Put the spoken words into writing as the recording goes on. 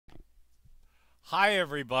Hi,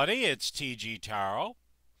 everybody. It's TG Taro,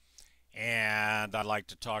 and I'd like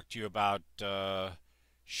to talk to you about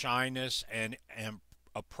shyness and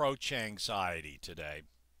approach anxiety today.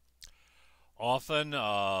 Often,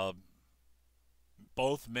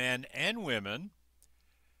 both men and women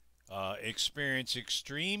experience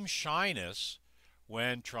extreme shyness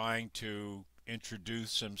when trying to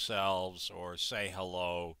introduce themselves or say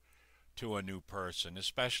hello to a new person,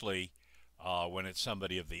 especially when it's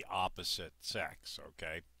somebody of the opposite sex,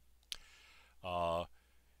 okay? Uh,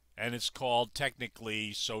 and it's called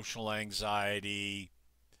technically social anxiety,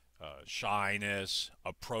 shyness,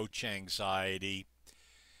 approach anxiety.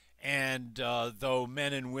 And though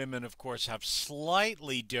men and women, of course, have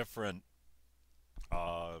slightly different,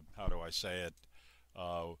 how do I say it,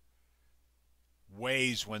 uh,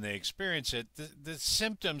 ways when they experience it, the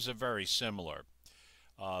symptoms are very similar.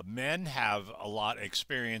 Men have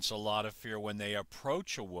experience a lot of fear when they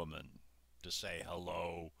approach a woman to say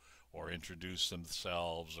hello or introduce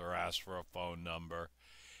themselves or ask for a phone number.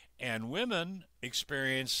 And women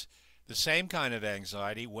experience the same kind of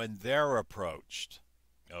anxiety when they're approached,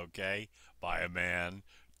 okay, by a man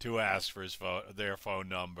to ask for their phone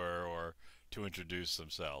number or to introduce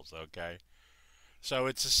themselves, okay? So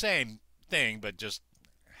it's the same thing, but just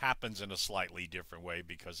happens in a slightly different way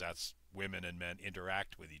because that's women and men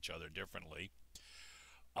interact with each other differently.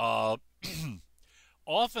 Uh,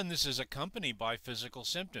 Often this is accompanied by physical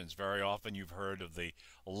symptoms. Very often you've heard of the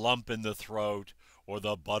lump in the throat or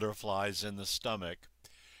the butterflies in the stomach.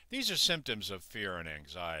 These are symptoms of fear and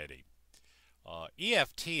anxiety.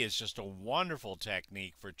 EFT is just a wonderful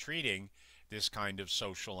technique for treating this kind of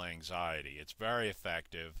social anxiety. It's very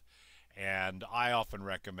effective, and I often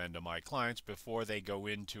recommend to my clients before they go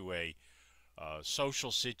into a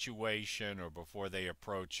social situation or before they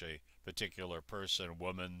approach a particular person,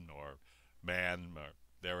 woman or man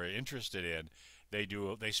they're interested in,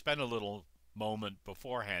 they spend a little moment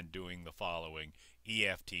beforehand doing the following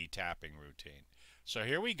EFT tapping routine. So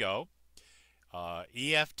here we go.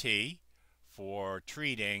 EFT for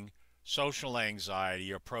treating social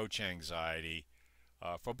anxiety, approach anxiety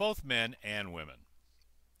for both men and women.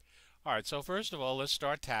 All right, so first of all, let's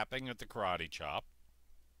start tapping at the karate chop.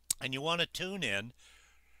 And you want to tune in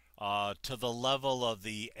to the level of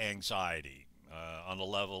the anxiety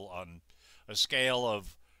on a scale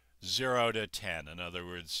of 0 to 10. In other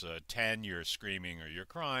words, 10 you're screaming or you're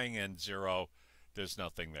crying, and 0 there's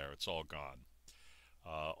nothing there. It's all gone.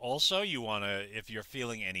 Also, you want to, if you're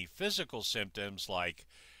feeling any physical symptoms like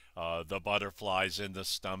the butterflies in the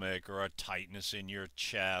stomach or a tightness in your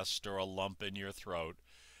chest or a lump in your throat,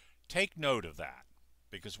 take note of that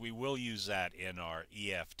because we will use that in our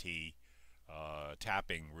EFT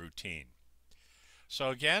tapping routine. So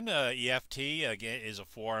again, EFT again is a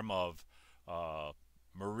form of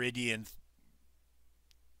meridian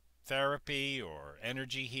therapy or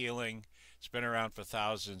energy healing. It's been around for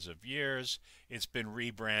thousands of years. It's been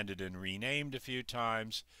rebranded and renamed a few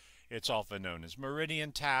times. It's often known as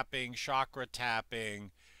meridian tapping, chakra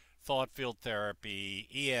tapping, thought field therapy,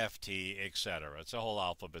 EFT, etc. It's a whole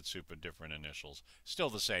alphabet soup of different initials.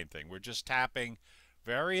 Still the same thing. We're just tapping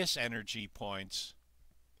various energy points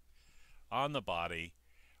on the body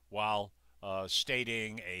while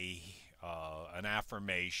stating an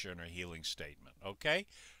affirmation or healing statement. Okay?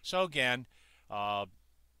 So again,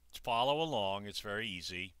 follow along. It's very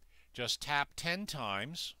easy. Just tap 10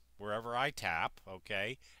 times wherever I tap,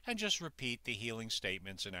 okay? And just repeat the healing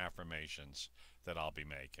statements and affirmations that I'll be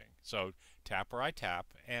making. So tap where I tap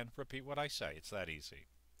and repeat what I say. It's that easy.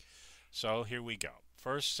 So here we go.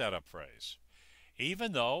 First setup phrase.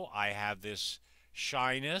 Even though I have this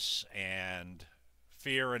shyness and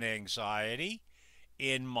fear and anxiety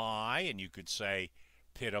in my, and you could say,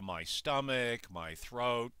 pit of my stomach, my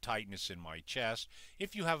throat, tightness in my chest.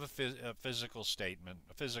 If you have a physical statement,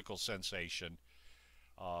 a physical sensation,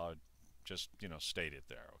 just, state it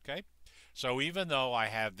there, okay? So even though I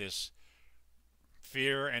have this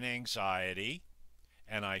fear and anxiety,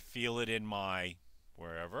 and I feel it in my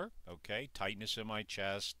wherever, okay, tightness in my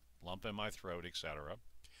chest, lump in my throat, etc.,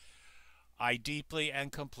 I deeply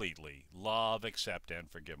and completely love, accept,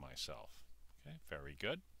 and forgive myself. Okay, very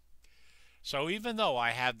good. So even though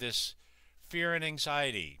I have this fear and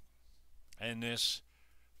anxiety and this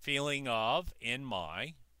feeling of in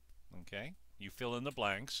my, okay, you fill in the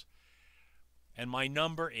blanks, and my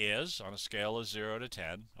number is on a scale of 0 to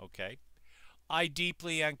 10, okay, I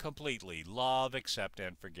deeply and completely love, accept,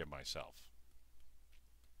 and forgive myself.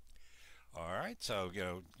 All right, so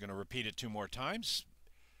going to repeat it 2 more times,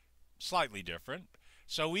 slightly different.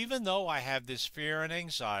 So even though I have this fear and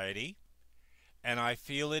anxiety, and I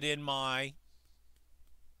feel it in my,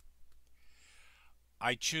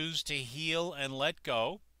 I choose to heal and let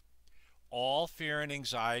go all fear and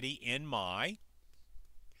anxiety in my,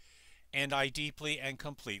 and I deeply and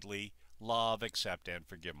completely love, accept, and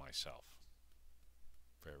forgive myself.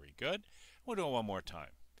 Very good. We'll do it one more time.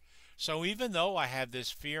 So even though I have this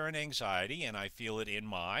fear and anxiety and I feel it in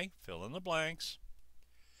my, fill in the blanks,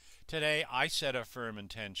 today I set a firm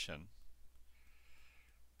intention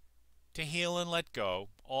to heal and let go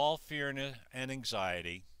all fear and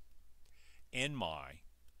anxiety in my,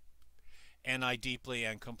 and I deeply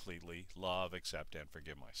and completely love, accept, and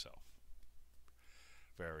forgive myself.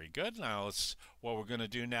 Very good. Now what we're going to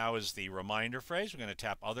do now is the reminder phrase. We're going to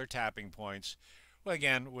tap other tapping points,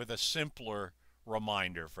 again with a simpler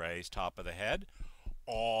reminder phrase, top of the head.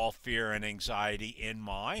 All fear and anxiety in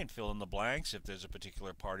my, and fill in the blanks if there's a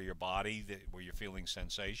particular part of your body where you're feeling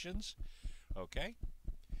sensations. Okay.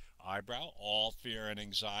 Eyebrow, all fear and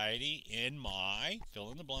anxiety in my,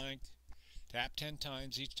 fill in the blank. Tap 10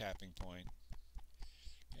 times each tapping point.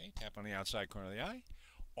 Okay, tap on the outside corner of the eye.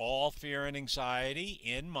 All fear and anxiety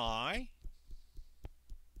in my.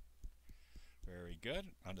 Very good.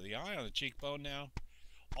 Under the eye, on the cheekbone now.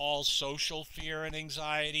 All social fear and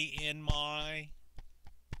anxiety in my.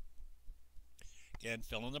 Again,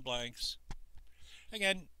 fill in the blanks.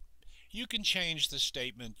 Again, you can change the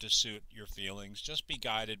statement to suit your feelings. Just be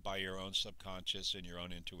guided by your own subconscious and your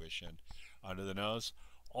own intuition. Under the nose.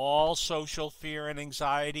 All social fear and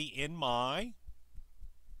anxiety in my.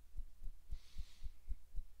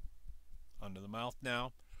 Under the mouth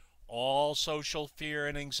now. All social fear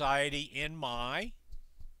and anxiety in my.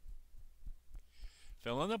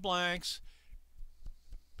 Fill in the blanks.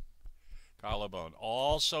 Collarbone.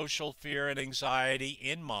 All social fear and anxiety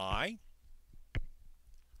in my.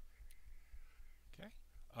 Okay.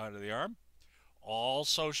 Under the arm. All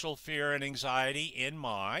social fear and anxiety in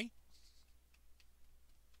my.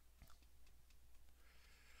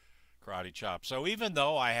 Karate chop. So even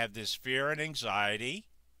though I have this fear and anxiety,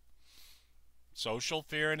 social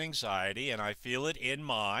fear and anxiety, and I feel it in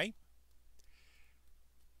my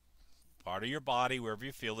part of your body, wherever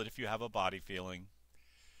you feel it, if you have a body feeling,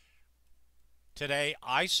 today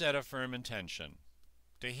I set a firm intention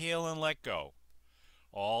to heal and let go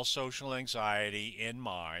all social anxiety in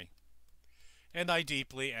my, and I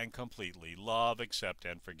deeply and completely love, accept,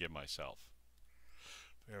 and forgive myself.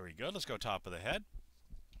 Very good. Let's go top of the head.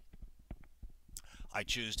 I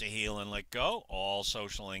choose to heal and let go all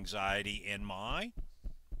social anxiety in my.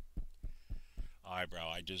 Eyebrow.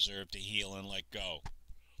 I deserve to heal and let go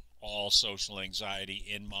all social anxiety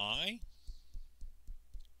in my.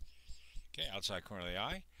 Okay, outside corner of the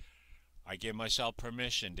eye. I give myself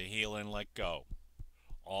permission to heal and let go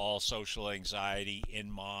all social anxiety in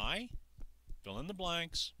my. Fill in the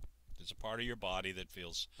blanks. There's a part of your body that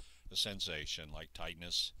feels a sensation like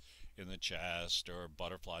tightness in the chest or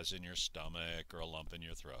butterflies in your stomach or a lump in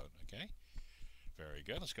your throat. Okay? Very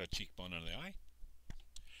good. Let's go cheekbone under the eye.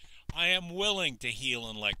 I am willing to heal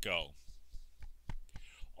and let go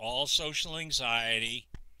all social anxiety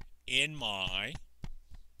in my.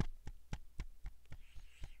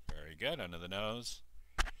 Very good. Under the nose.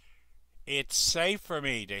 It's safe for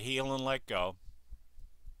me to heal and let go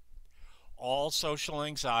all social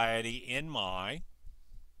anxiety in my.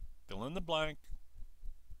 Fill in the blank.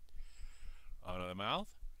 Under the mouth.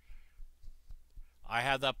 I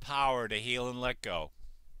have the power to heal and let go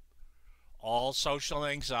all social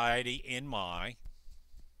anxiety in my.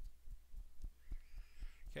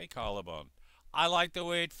 Okay, collarbone. I like the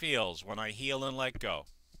way it feels when I heal and let go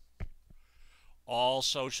all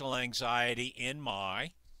social anxiety in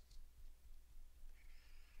my.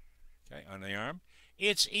 Okay, on the arm.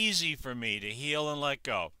 It's easy for me to heal and let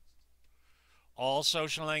go all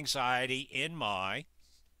social anxiety in my.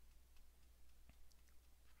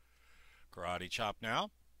 Karate chop now.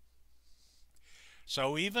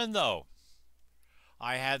 So even though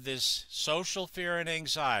I have this social fear and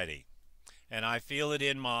anxiety, and I feel it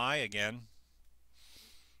in my, again,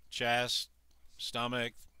 chest,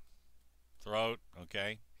 stomach, throat,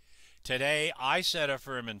 okay? Today I set a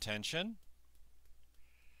firm intention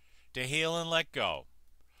to heal and let go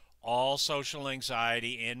all social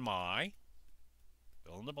anxiety in my,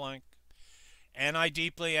 fill in the blank, and I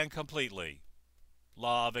deeply and completely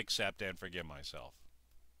love, accept, and forgive myself.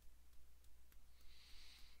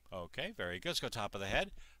 Okay, very good. Let's go top of the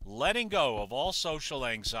head. Letting go of all social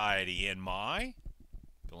anxiety in my,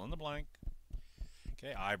 fill in the blank.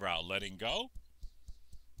 Okay, eyebrow, letting go.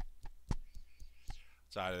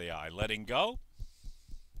 Side of the eye, letting go.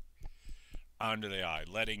 Under the eye,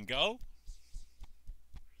 letting go.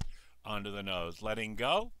 Under the nose, letting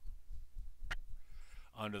go.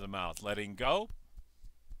 Under the mouth, letting go.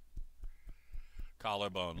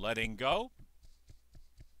 collarbone, letting go,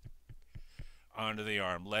 under the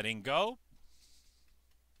arm, letting go,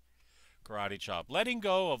 karate chop, letting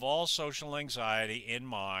go of all social anxiety in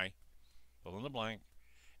my, fill in the blank,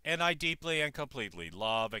 and I deeply and completely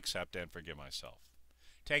love, accept, and forgive myself.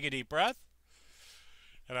 Take a deep breath,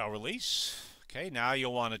 and I'll release. Okay, now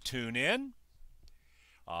you'll want to tune in.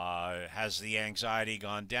 Has the anxiety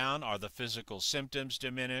gone down? Are the physical symptoms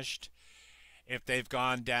diminished? If they've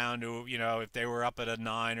gone down to, if they were up at a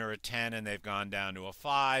 9 or a 10 and they've gone down to a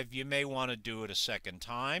 5, you may want to do it a second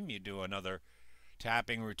time. You do another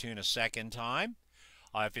tapping routine a second time.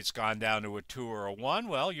 If it's gone down to a 2 or a 1,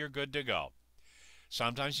 well, you're good to go.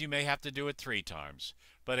 Sometimes you may have to do it 3 times.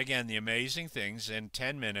 But again, the amazing things, in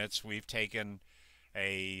 10 minutes, we've taken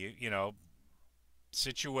a,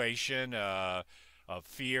 situation of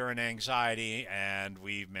fear and anxiety, and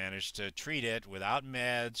we've managed to treat it without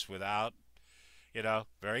meds, without,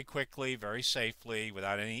 very quickly, very safely,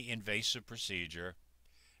 without any invasive procedure.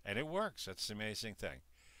 And it works. That's the amazing thing.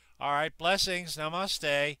 All right, blessings.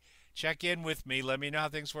 Namaste. Check in with me. Let me know how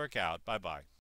things work out. Bye-bye.